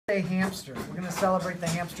Hamster. We're going to celebrate the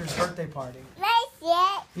hamster's birthday party. That's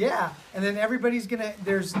it. Yeah, and then everybody's going to,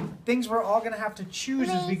 there's things we're all going to have to choose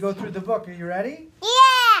as we go through the book. Are you ready?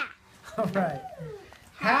 Yeah. All right.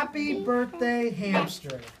 Happy birthday,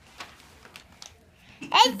 hamster.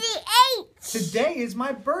 It's the H. Today is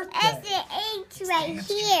my birthday. It's the H right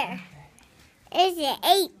here. It's the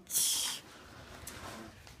H.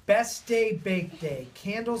 Best day, bake day,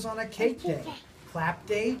 candles on a cake day, clap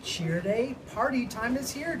day, cheer day, party time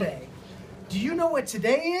is here day. Do you know what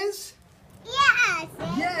today is? Yes.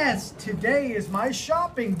 Yes, today is my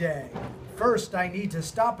shopping day. First, I need to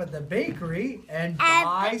stop at the bakery and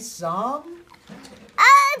buy some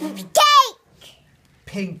Cake.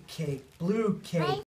 pink cake, blue cake,